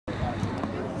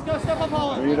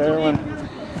Are you there when?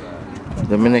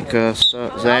 Dominika,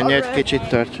 Zánya egy kicsit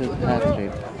tartsod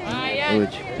hátrébb.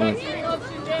 Úgy.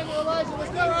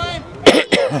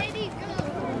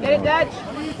 Get it, Dutch.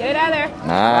 Get it out of there.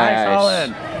 Nice. All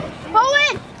in. Pull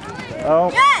in.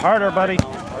 Oh, harder, buddy. Get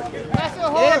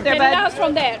it up there, bud. Get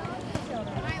from there.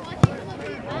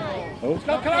 Oh.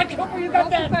 Come on, Cooper, you got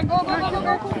that. Go, go, go, go,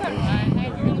 go, Cooper.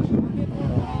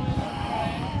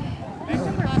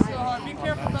 Be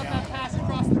careful about that pass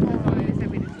across the goal line.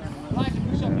 Elijah,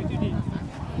 push up, you do need.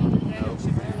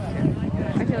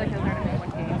 I feel like he'll learn to make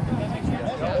one game.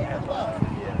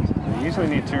 You usually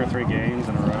need 2 or 3 games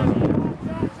in a row.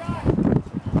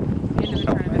 Into the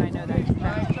tournament, I know that.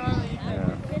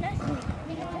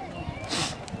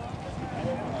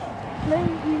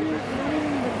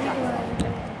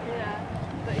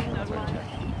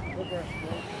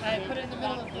 Hey, put it in the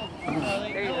middle of the field.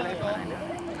 There you go.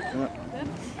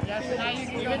 Yes, now you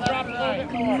can drop it a little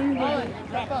bit more. Holland,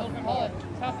 drop up. Holland,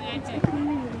 top the 18.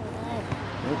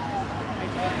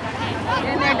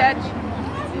 Get in there, Dutch.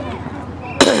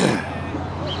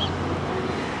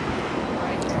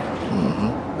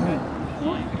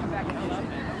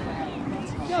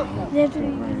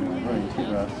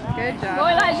 Good job. Go,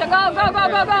 Elijah. Go, go, go,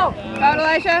 go, go. Go,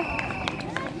 Elijah.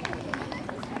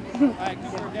 Alright,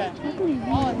 Cooper, good.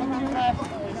 Holland, look to your left. Is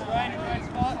Ryan in the right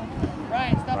spot?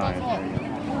 Ryan, step on ball.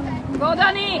 Go,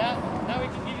 Danny. Yeah, now we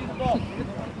can give you the ball.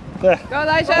 Go,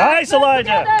 Elijah. Nice,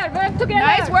 Elijah. Work together.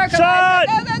 Nice work, Shot.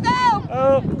 Elijah. Go, go, go.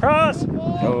 Oh, cross.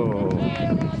 Oh.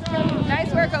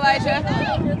 Nice work, Elijah.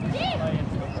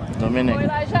 Dominik. Go,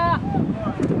 Elijah.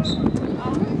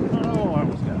 Oh, I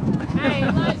was good. Hey,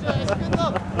 Elijah, it's good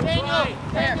look.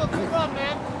 Daniel, keep up,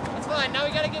 man. That's fine. Now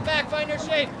we got to get back, find our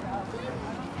shape.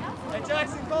 Hey,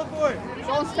 Jackson, go for it.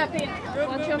 Don't step in. Good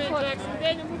movement, Jackson.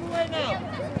 Daniel, move away now.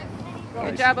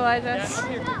 Good job, Elijah. Yeah, up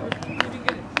here. You can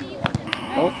get it.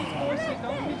 Oh.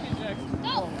 Don't keep it, Jackson.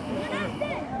 Go.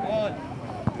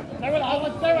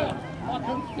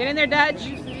 Get in there, Dutch.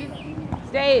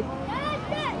 Stay.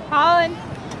 Holland.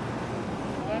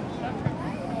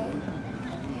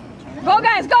 Go,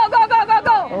 guys. Go, go, go, go,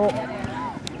 go.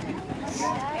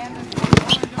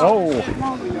 Oh.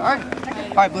 All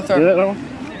right, blue third. See that one?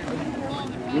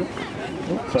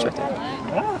 Oops, sorry.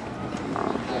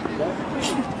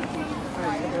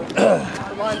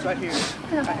 The line's right here.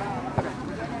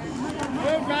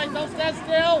 Move, guys. Don't stand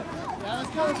still. Yeah, let's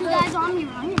go. 2 guys on me,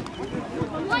 right?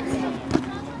 What?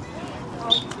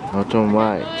 Out on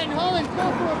wide. Holland, go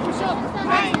for it. Push up.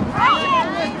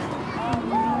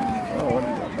 Oh, what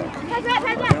did you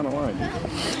got? Down the line.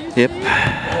 Yep.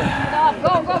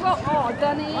 Go, go, go. Oh,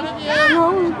 Dunny. One of you.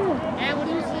 And what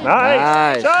do you see? Nice.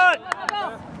 Nice. Shot.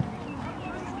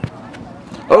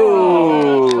 Oh.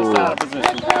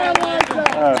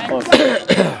 Close.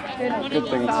 Good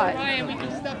thing. Ryan, we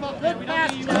can step up there. We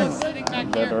don't need you guys sitting back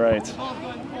That's there. right.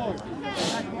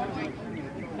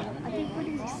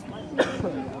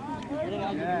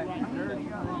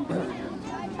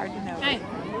 Hey,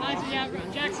 Elijah, yeah,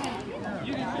 Jackson.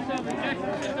 You can shift over. Jackson,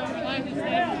 shift over. Elijah,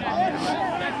 stay over.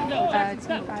 Jackson, go. Jackson,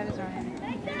 step. Is Ryan.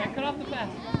 Yeah, cut off the pass.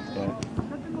 Yeah.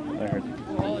 I heard.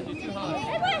 Oh, you're too high.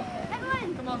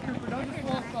 Come on, Cooper. Don't just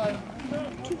walk by.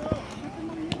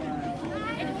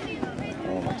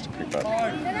 Oh, that's a creep up.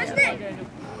 Hard.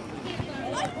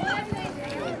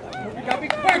 You gotta be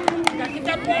quick. You gotta get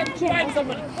that ball and find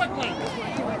somebody quickly.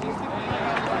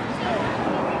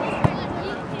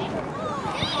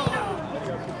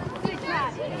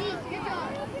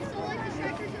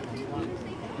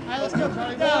 Alright, let's go,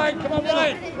 Charlie. Ryan, come on,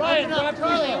 Ryan. Ryan, grab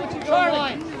Charlie. I want you to go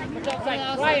Ryan. What's outside?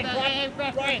 Ryan.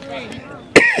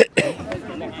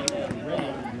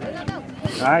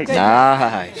 Nice.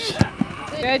 Nice.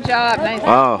 Good job. Nice.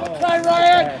 Oh. Try,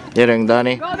 Ryan. Gyerünk,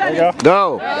 Dani. There you go.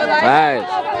 Go. Nice.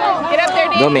 Get up there,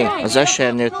 Dani. Domi, az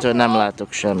esernyőtől nem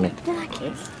látok semmit.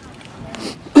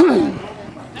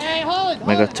 Hey, Holland.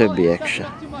 Meg a többiek se.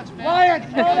 Ryan,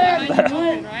 hold it.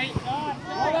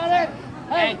 Hold on it.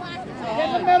 Hey, get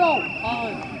in the middle.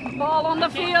 Holland. Ball on the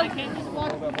field. I can't just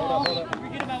watch the ball.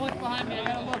 Forget about what's behind me. I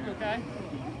gotta look, okay?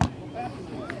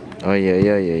 Oj, oj,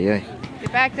 oj, oj, oj.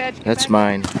 Get back, Dutch. That's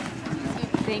mine.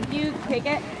 Thank you. Take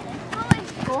it.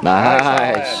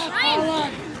 Nice.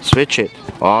 Switch it.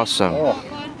 Awesome.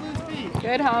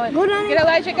 Good, Holland. Get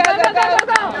Elijah. Go, go, go, go,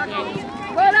 go.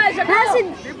 Go, Elijah.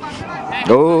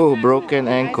 Go. Oh, broken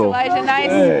ankle. Elijah,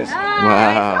 nice. Nice.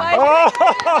 Wow. Elijah.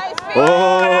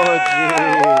 Oh,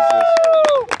 Jesus.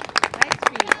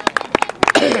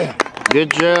 Good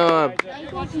job.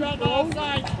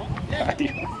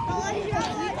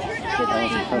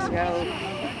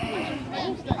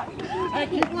 Hey,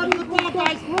 keep running the ball,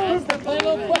 guys. Play a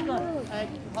little quicker.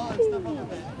 Holland, step up a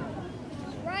bit.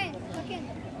 Ryan, look in.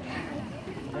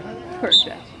 Poor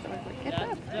Jack.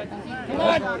 Come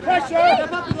on, pressure!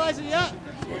 Step up, Elijah, yeah.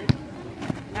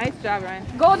 Nice job, Ryan.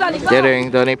 Go, Donnie, go! Getting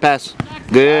Donnie pass.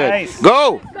 Good. Nice.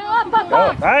 Go! Go up, up, Go.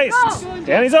 up! Nice.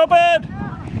 Danny's open.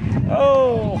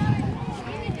 Oh.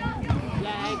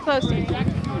 Yeah, Close to you.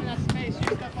 Jackson, go in that space. You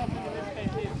step up into this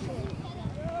space here.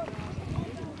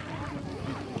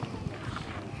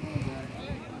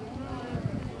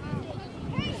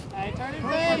 Hey, turn your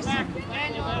face.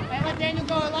 Daniel, hey, let Daniel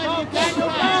go. Elijah, Daniel,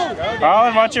 go!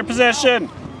 Colin, watch your position.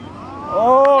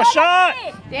 Oh, shot.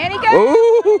 Danny, go!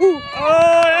 Ooh! Oh,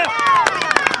 yeah.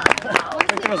 I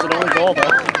think it was an own goal,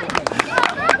 though.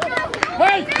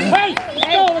 Hey, let's go.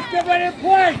 Let's get ready to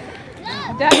play.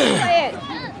 Dutch, play it.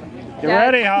 Get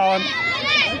ready, Holland.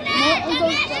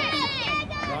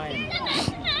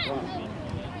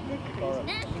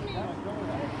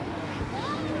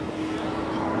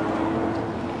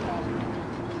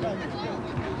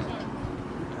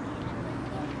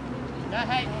 Yeah,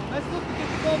 hey, let's look to get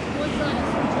the ball from one side.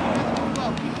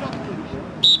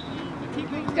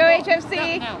 Keep it Go, HFC.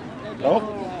 Oh.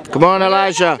 Come on,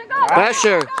 Elijah.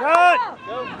 Pressure. Shot.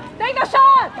 Take the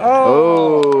shot!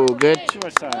 Oh, good. Too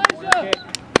much time.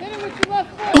 Hit it with your left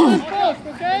foot, left post,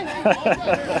 okay?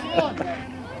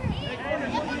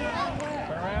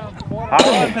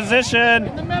 Holland position.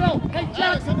 In the middle. Hey,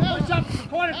 Jackson, push up,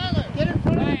 support it. Get in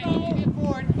front of the goal. Get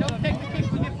forward. Don't take the kick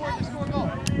when you get forward to score a goal.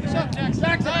 Push up, Jackson.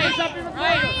 Jackson, push up even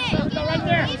further. Go right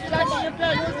there. Jackson, you're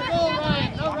good. Where's the goal,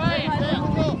 Ryan? No, Ryan. There's the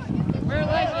goal. Where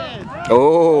Elijah is.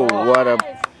 Oh, what a...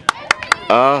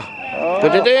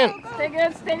 Put it in. Stay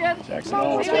good, stay good. Jackson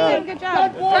almost Stay got good, it. good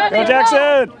job. Go,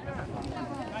 Jackson.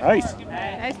 Nice.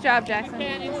 Nice job, Jackson.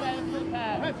 Inside the foot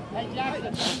pass. Hey,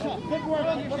 Jackson. Good work.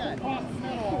 Look across the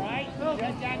middle, all right?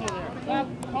 Get Daniel there.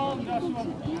 Call him, Joshua.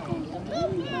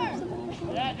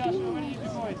 Yeah, Joshua, what do you do,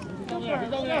 boys? He's over there.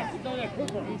 He's over there. He's over there.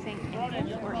 Cooper. Throw it in.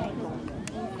 You're calling.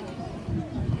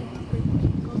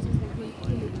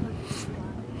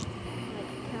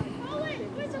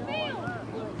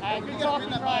 Good talking,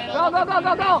 Ryan. Go, go, go,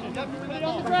 go, go! Put it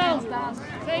on the ground.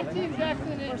 Same team,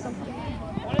 Jackson.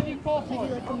 What did you call for?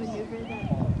 Go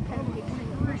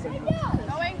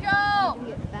and go!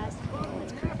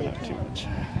 Too much.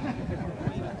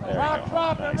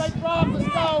 Drop, everybody drop. Let's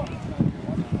go.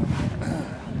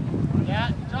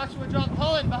 Yeah, Joshua drop.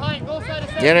 Holland behind. Goal side of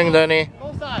center. Getting Donnie.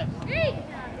 Goal side.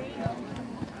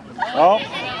 Oh.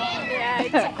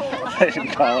 Yeah, I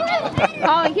didn't call it.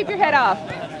 Colin, keep your head off.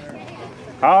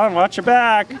 Holland, watch your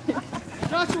back.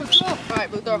 Joshua, go. All right,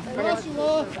 blue throw.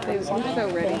 Joshua. I'm so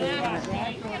ready.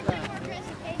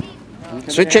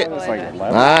 Switch it. It's like 11.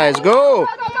 Nice. Go.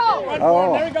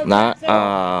 Oh. There we go. Nah.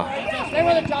 Stay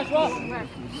with it, Joshua.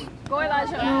 Go,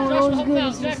 Elijah. Joshua, help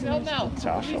now. Jackson, help now.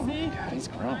 Joshua. See? God, he's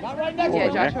grown. Not right next Yeah,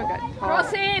 to Joshua got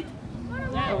cross it.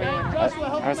 Joshua,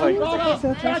 help I was like,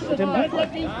 Joshua, Joshua didn't look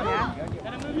like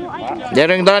Joshua.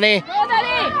 Getting Donnie. Go,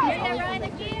 Danny!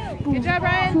 Good job,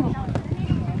 Ryan.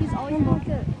 He's always moved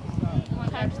to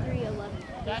times 3, 11.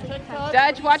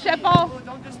 Dutch, watch that ball.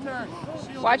 Don't just turn.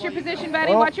 Watch your position,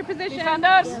 buddy. Oh. Watch your position. On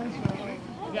us. Again,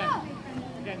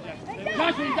 Jackson.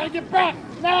 Joshua, you gotta get back.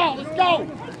 Now, let's go.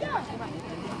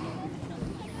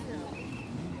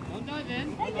 Don't dive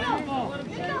in.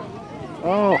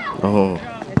 Oh. Oh.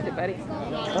 Missed it, buddy.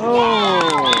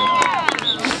 Oh.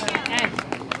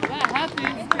 That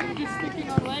happens. We're just sticking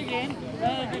our leg in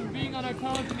rather than being on our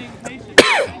toes and being patient.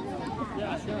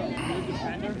 Yeah, sure. Good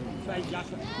defender. Say,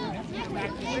 Joshua.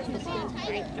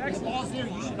 Jackson, ball's here.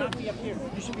 You should not be up here.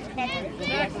 You should be covering.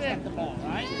 Jackson, the ball,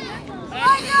 right?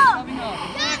 Jackson, coming up.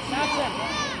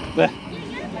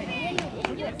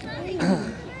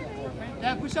 Jackson.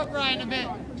 Yeah, push up Ryan a bit.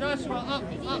 Joshua, up.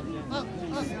 Go,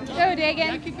 Yeah,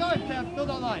 Dagan. keep going, Kev. Build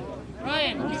that line.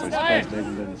 Ryan, keep Surprised tired.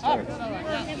 Dagan didn't Up, start. build that line.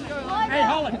 Yeah, keep going. Hey,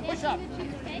 Holland, push up.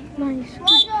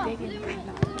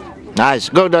 Nice.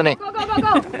 Go, Donnie. Go, go, go,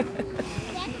 go.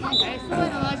 Hey, slow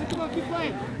down, Elijah. Come on, keep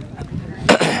playing.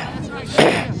 That's right.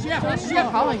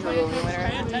 Shift. Collins will be the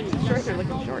winner. Shorts are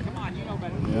looking short. Come on, you know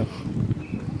better. Yep.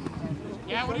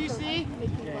 Yeah, what do you see?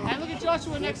 Hey, look at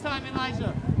Joshua next time,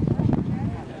 Elijah.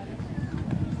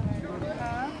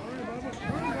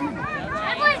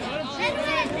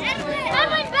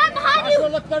 Edwin, back behind you! Joshua,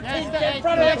 look 13. Stay in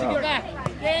front of us. Get back.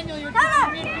 Daniel, you're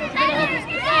midfield's going to help us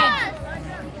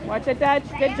defend. Watch it, Dutch.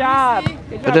 Good job.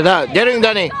 Good Put job. it out. Getting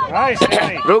Donnie. Nice,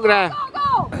 Danny. Rugra. Go,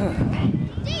 go.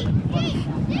 Hey,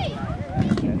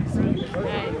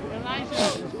 Elijah,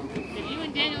 if you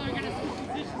and Daniel are going to switch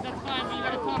positions, that's fine, but you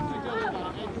got to talk to each other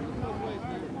about it.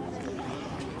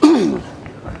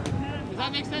 Does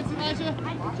that make sense, Elijah?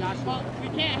 Josh, well, we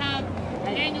can't have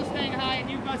Daniel staying high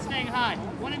about staying high.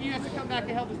 One of you has to come back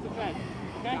to help us defend.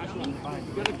 Okay? You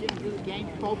gotta get into the game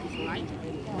focus, right?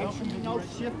 Make sure you know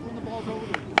shift when the ball's over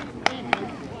there.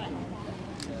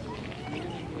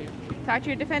 Talk to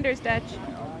your defenders, Dutch.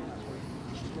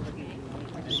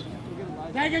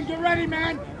 Dagan, get ready,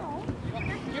 man!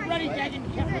 Get ready,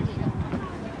 Dagan. Get ready.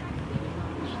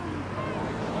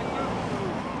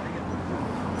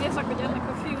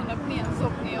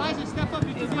 Isaac, step up,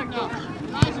 you do deep now.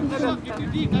 Isaac, push up, you do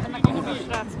deep. That's what you need to be.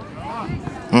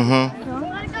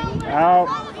 Out.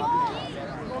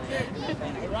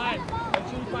 Right. Make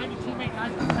sure you find your teammate.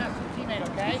 Nice to pass your teammate,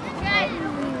 okay?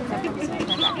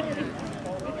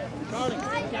 Charlie,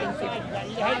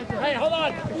 hey, hold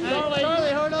on.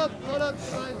 Charlie, hold up.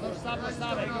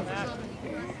 Stop it.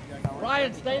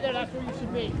 Ryan, stay there. That's where you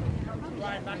should be.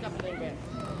 Ryan, back up a little bit.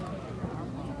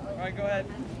 All right, go ahead.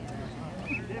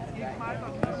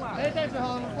 Pay attention,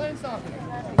 Holland. We're playing soccer.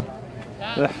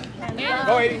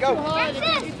 Go, Aiden, go.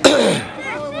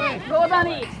 Go,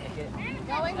 Danny.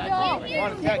 Going, go.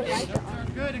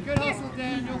 Good, a good hustle,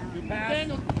 Daniel.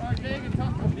 Daniel, Dagan,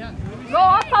 talk to him. Yeah. Go,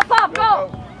 up,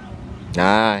 go.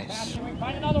 Nice.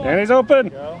 Danny's open.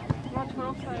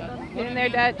 Get in there,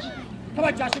 Dutch. Come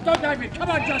on, Joshua. Don't dive in. Come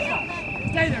on, Joshua.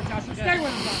 Stay there, Joshua. Stay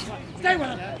with him, Joshua. Stay with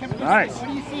him. Nice. What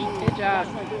do you see? Good job.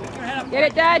 Get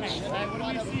it, Dutch.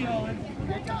 What do you see, Owen?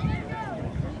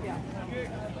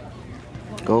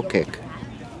 Go kick.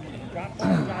 Drop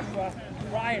down, Joshua.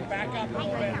 Ryan, back up a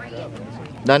little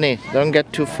bit. Danny, don't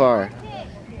get too far.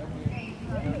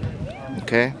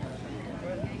 Okay.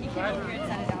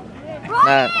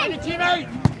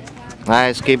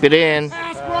 Nice, keep it in.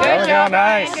 Good job,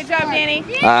 nice. Good job, Danny.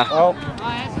 Oh,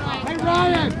 Hey,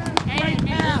 Ryan.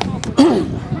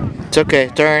 it's okay.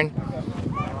 Turn.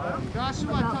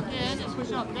 Joshua, tuck in and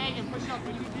push up. Megan, push up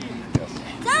for you, deep.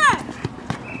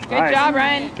 Good Nice. job,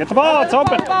 Ryan. get the ball. It's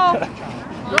open. Ball.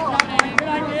 Good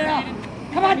idea.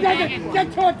 Come on, Dagan.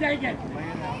 Get to it, Dagan.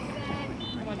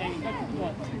 Come on, Dagan. Get to the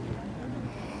ball.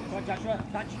 Come on, Joshua.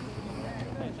 Touch.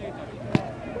 Good, Dagan. Good job.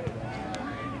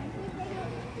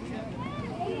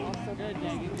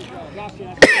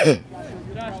 Joshua.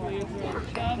 Joshua, you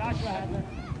Joshua has it.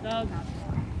 Doug.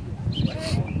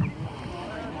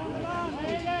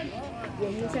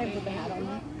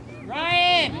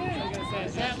 Ryan!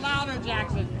 Say it louder,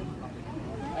 Jackson.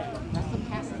 That's the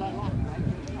passes I like,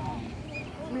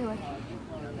 right?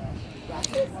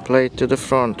 Play to the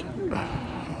front.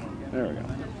 There we go.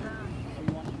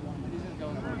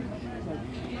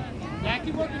 Yeah,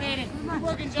 keep working, Aiden. Keep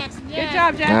working, Jackson. Yeah. Good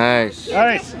job, Jack. Nice.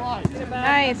 Nice.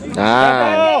 Nice.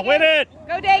 Nice. Oh, win it.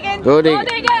 Go, Dagan. Go, Dagan.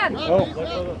 Dagan. Oh.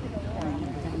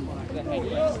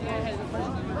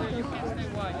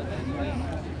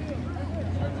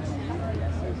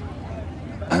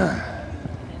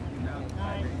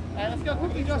 Hey, let's go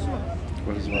quickly, Joshua.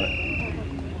 What is what?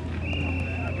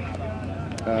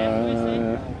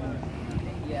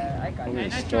 Probably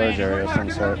a storage area of some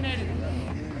sort.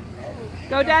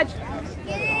 Go, Dutch.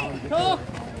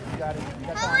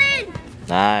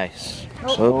 Nice.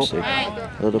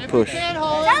 Oopsie. Little push. See if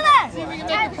we can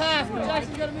make the pass, but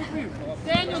Jackson's got to move for you.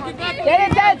 Daniel, get back.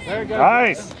 Get it, Dutch.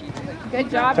 Nice. Good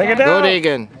job, Take it Dad. Go, down.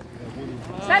 Dagan.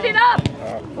 Send it up.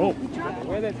 Oh.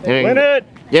 Win it.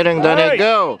 Getting Danny. Nice.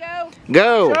 Go. Go.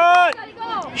 Go. Shot.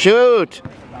 Shoot.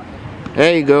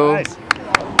 There you go. Nice.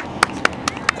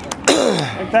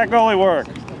 Make that goalie work.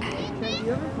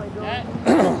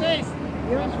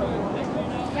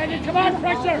 Dagan, come on,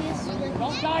 pressure.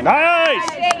 Don't dive. Nice.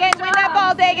 Dagan, win that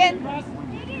ball, Dagan.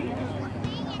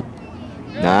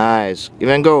 Nice.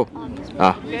 Even go.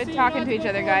 Ah. Good talking to each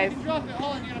other, guys.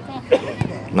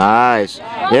 Nice.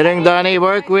 Getting Danny.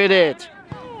 Work with it.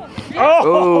 Oh.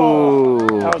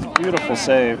 Ooh. That was a beautiful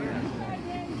save.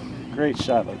 Great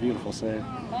shot, but beautiful save.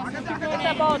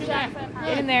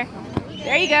 Get in there.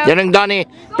 There you go. Getting Danny.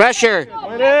 Pressure.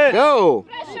 Win it. Go.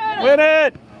 Win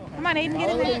it. Come on, Aiden, get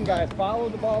in there. Guys, follow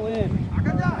the ball in.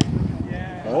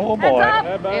 Oh boy.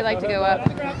 They like to go up.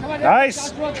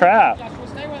 Nice trap.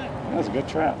 That was a good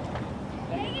trap.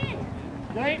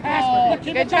 Great pass.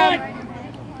 Good job.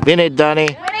 Win it, Danny.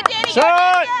 Win it, Danny.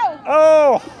 Shot.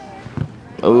 Oh.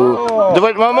 Ooh. Do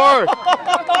it one more.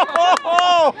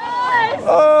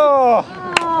 Oh.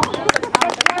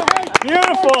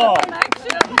 Beautiful.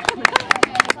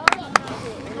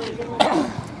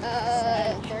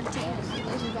 13.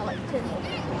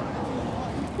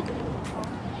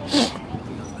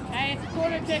 Hey, it's a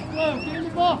corner kick, Blue. Give him the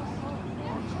ball.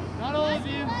 Not all of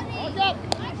you. Hold up.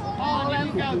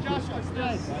 Holland, you go. Joshua,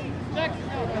 stay. Jackson,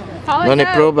 go. Danny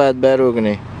próbáld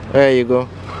berúgni. There you go.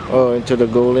 Oh, into the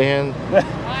goalie hand.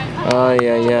 Ay,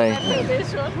 ay, ay.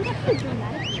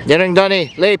 Gyerünk,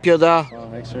 Dani, lépj oda!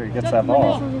 Make sure he gets that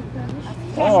ball.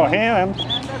 Oh, hand.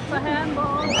 That's a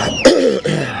handball.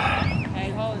 Hey,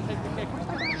 Holland, take the kick.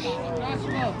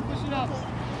 Joshua, push it up.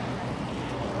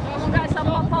 You guys, up.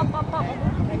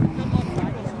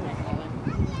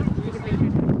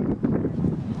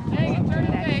 Hey, turn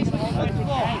your face. Push the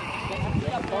ball.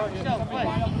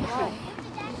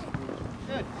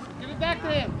 Good. Give it back to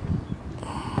him.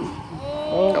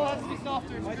 Oh, let's be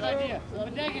softer. It's a good idea.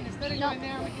 But Dagan, instead of going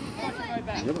there, we can just punch it right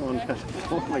back. You're the one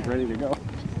that's like ready to go.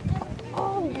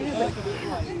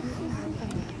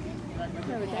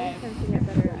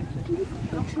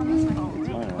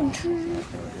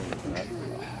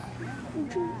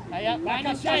 Hey, yeah, find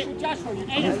us straight. Joshua, you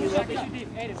need it.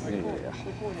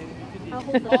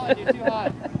 Oh, you're too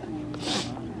high.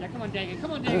 Yeah, come on, Dagan.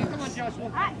 Come on, Joshua.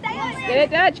 Get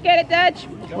it, Dutch. Get it, Dutch.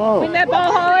 Whoa. Win that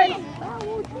ball, Holland.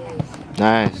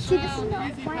 Nice.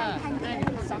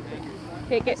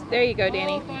 Take it. There you go,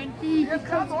 Danny. Run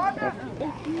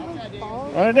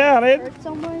it down, Ed. Hurt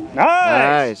someone.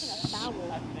 Nice. Nice.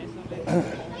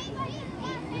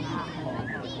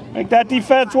 Make that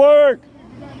defense work.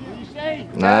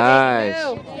 Nice.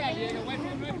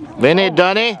 Win it,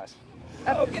 Donnie.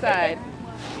 Up the side.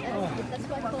 That's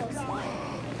quite close.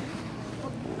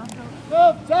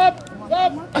 Stop.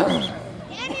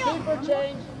 Keeper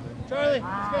change. Charlie,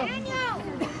 let's go.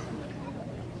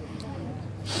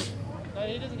 No,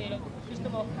 he doesn't need him. Just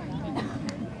come up.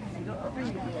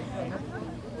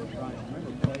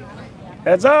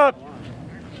 Heads up.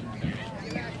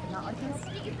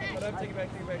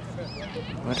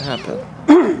 What happened?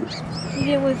 You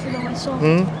didn't wait for the whistle.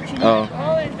 Oh.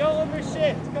 Holland, don't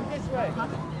overshift. Come this way.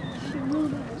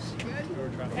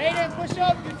 Hayden, push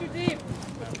up. You're too deep.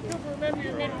 Cooper, remember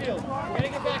your midfield. You gotta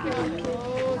get back in. Oh,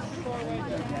 too far away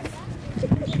there.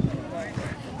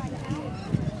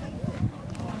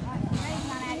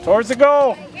 Towards the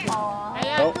goal.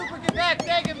 Hey, Cooper, get back.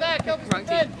 Dagan, back. Help us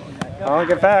defend. I'll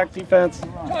get back. Defense.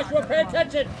 Joshua, pay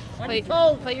attention. On your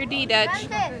toes. Play your D, Dutch.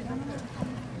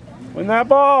 Win that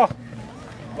ball.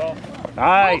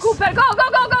 Nice. Cooper, go.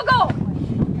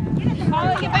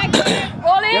 Holland, get back there.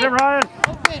 Roll Get it, in. Ryan.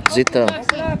 Zito.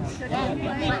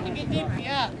 Get deep,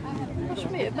 yeah. Let's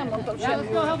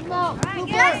go, help him out.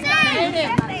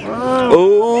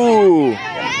 Oh.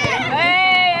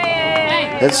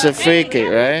 Hey. That's a free kick,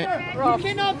 right? You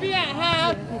cannot be at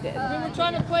half when we're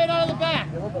trying to play it out of the back.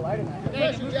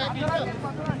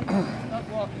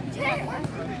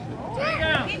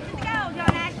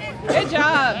 Good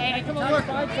job. Hey, come on, work.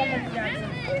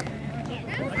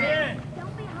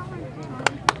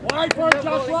 Wide for it,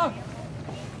 Joshua.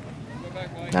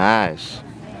 Nice.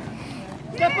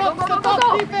 Step up,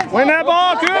 defense. Win that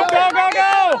ball, Coop. Go.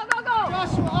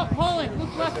 Joshua, up, Holland.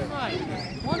 Look left and right.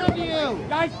 One of you.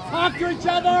 Guys, talk to each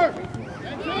other.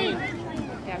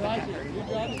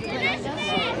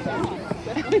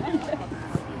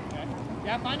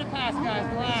 Yeah, find a pass, guys.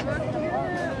 Relax. You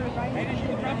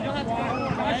don't have to go.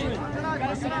 Joshua, you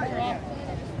gotta center off.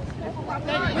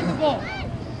 Dagan, win the ball.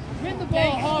 Win the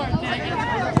ball hard, Dagan.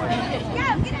 Go,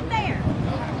 get in there.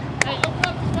 Hey, open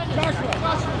up the defender.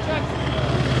 Joshua, check.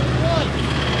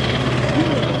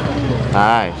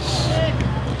 Nice.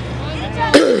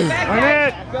 Win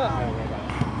it.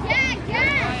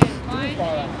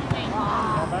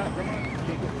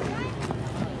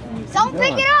 Don't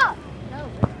pick it up.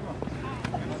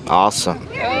 Awesome.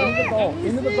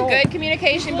 Good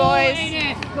communication, boys.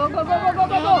 Go.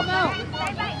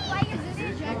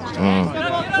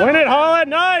 Win it, Holland.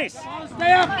 Nice.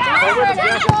 Stay up.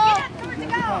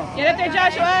 Get up there,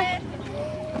 Joshua.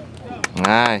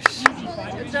 Nice.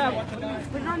 Good job.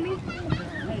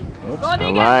 I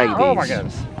like Oh my these.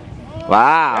 goodness.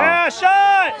 Wow. Yeah,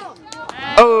 shot.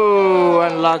 Oh,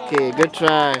 unlucky. Good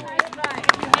try.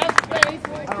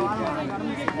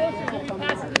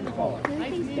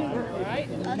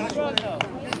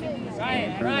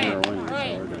 Right. We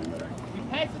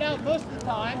pass it out most of the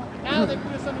time. Now they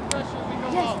put us under pressure as we go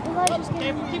long. Okay,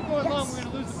 if we keep going long, we're going to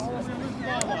lose the ball now.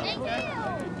 Okay?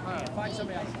 All right, find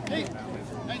somebody else. Hey,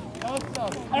 also.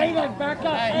 Aiden, back up.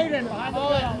 Aiden, behind the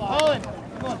goal. Holland,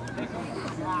 come on.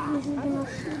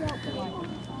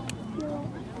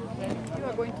 You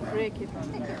are going to break it.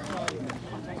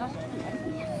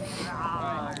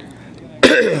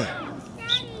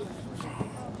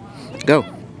 Go.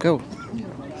 Go,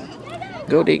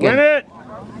 Win Deacon. it.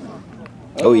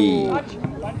 Oh, yeah.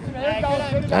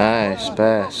 Nice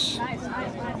pass.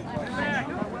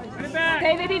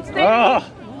 David needs to Oh.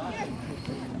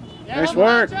 Nice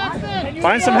work.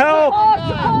 Find some help.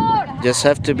 support. Just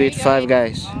have to beat 5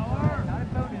 guys.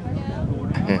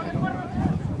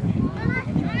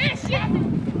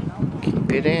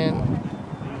 Keep it in.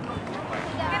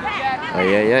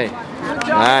 Ay, ay, ay.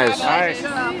 Nice. Nice.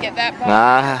 Get that ball.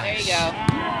 Nice. There you go.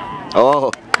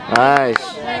 Oh, nice.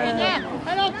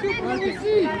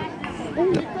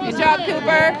 Good job,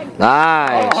 Cooper.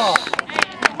 Nice.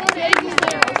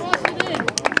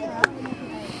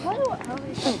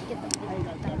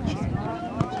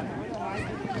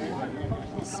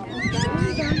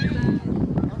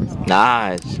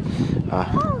 Nice.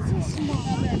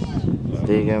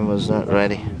 Deegan was not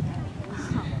ready.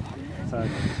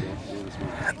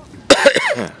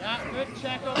 Yeah, good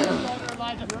check over the shoulder,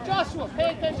 Elijah. Joshua, pay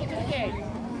attention to the game.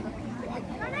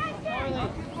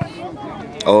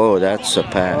 Oh, that's a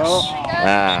pass.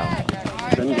 Wow.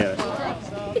 Didn't get it.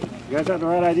 You guys have the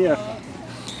right idea.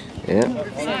 Yeah.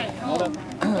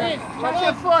 Watch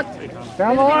your foot.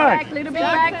 Down the line. Back, little bit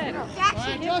back. All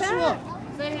right, Joshua.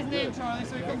 Say his name, Charlie,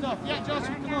 so he comes up. Yeah,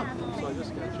 Joshua, come on.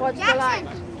 Watch the line.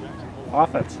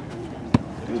 Offense.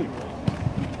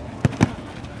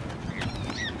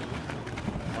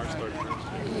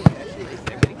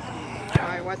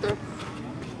 Alright, what the?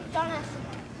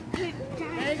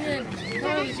 Hagen,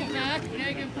 Charlie, sit back.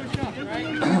 Hagen, push up, right?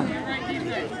 You're right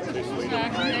defense. Push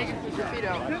back, Hagen, push your feet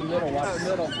out.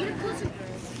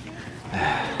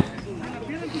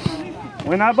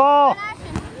 Win that ball.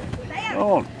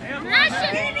 Oh.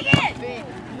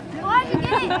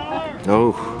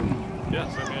 Oh.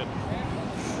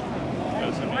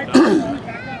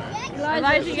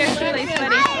 Elijah, get shoelace,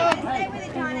 buddy.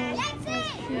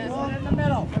 In the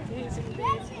middle.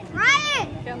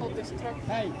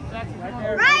 Hey, Jackson, right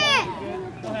there. Go ahead.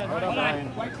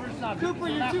 Cooper,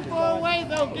 you're too far away,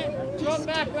 though. Jump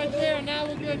back right there, and now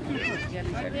we're good, Cooper.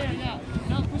 Right there, yeah.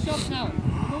 Now push up now.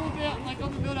 Move it like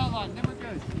on the build out line. Then we're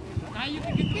good. Now you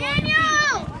can get the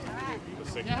ball.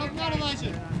 Yeah, help him out,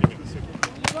 Elijah.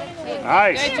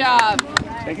 Nice. Good job.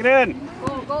 Take it in.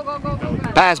 Go.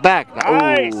 Pass back.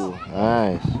 Nice. Ooh,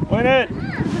 nice. Win it.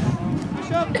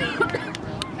 Push up.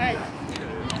 Hey.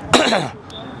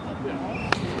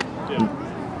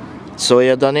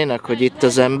 Szólja Daninak, hogy itt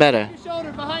az embere?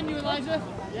 Shoulder behind you, Elijah.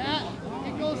 Yeah.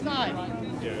 Get goal side.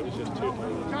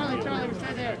 Charlie, we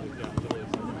stay there.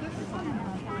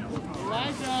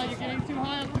 Elijah, you're getting too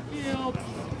high up the field.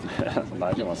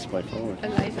 Elijah wants to play forward.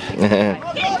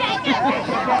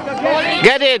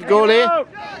 Get it, goalie.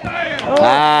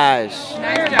 Nice.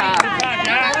 Nice job.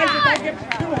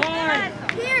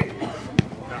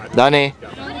 Danny.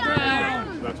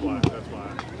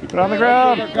 Keep it on the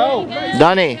ground. Go.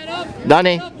 Danny.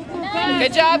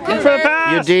 Good job, For the Cooper.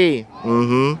 pass. You D.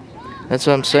 Mm-hmm. That's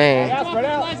what I'm saying.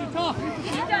 Elijah, talk. What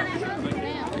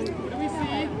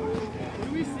do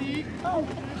we see?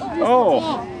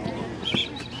 Oh.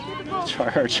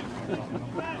 Charge.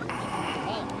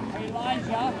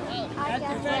 Elijah, that's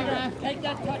defender. Take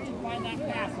that touch and find that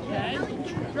pass, okay?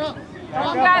 Drop.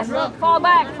 Guys, fall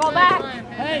back.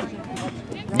 Hey.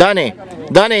 Danny.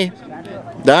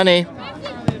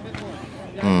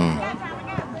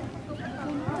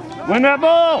 Win that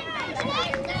ball.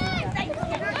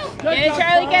 Get it,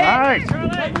 Charlie, get it. Nice.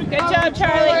 Good job,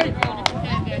 Charlie.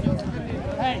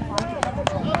 Hey,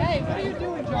 what are you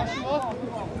doing, Joshua?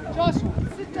 Joshua,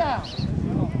 sit down. Sit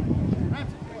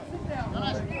down.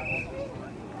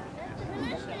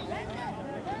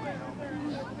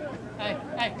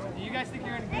 Hey, do you guys think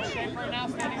you're in good shape right now,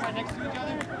 standing right next to each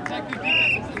other? Is that good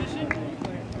defensive position?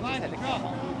 Elijah, drop.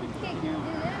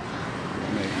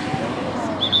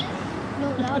 No,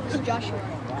 now it's Joshua.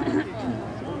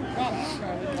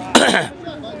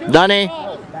 Danny.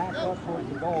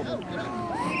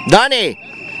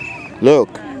 Look.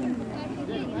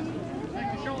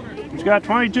 He's got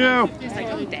 22.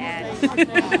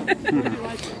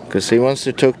 Because he wants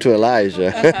to talk to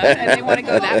Elijah. And they want to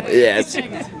go that way. Yes.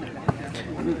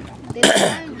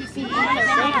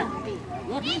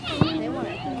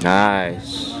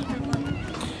 Nice.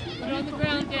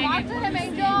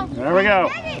 There we go.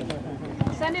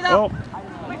 Send it up. Oh.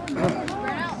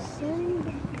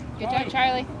 Good job,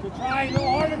 Charlie.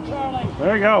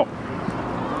 There you go.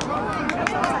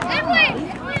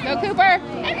 Go, Cooper.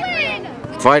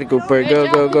 Fight, Cooper. Go.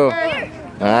 Cooper.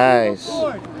 Nice.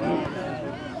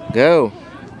 Go.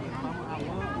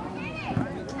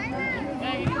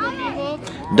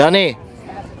 Danny.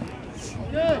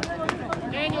 Good.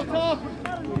 Daniel, talk.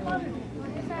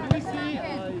 Let me see.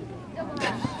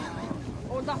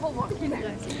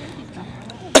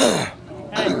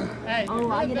 Hey,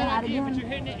 oh, I get it out again. But you're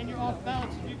hitting it and you're off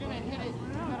balance. You're going to hit it.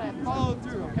 You're going to follow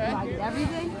through, okay? Do I get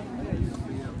everything?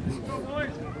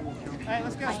 Hey,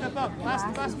 let's go. Step up.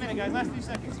 Last minute, guys. Last few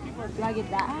seconds. Keep working. Do I get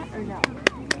that or no?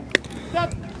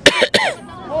 Step.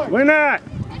 Win that.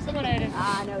 Someone ate it.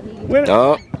 Win it.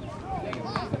 Oh.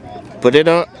 Put it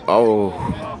on. Oh.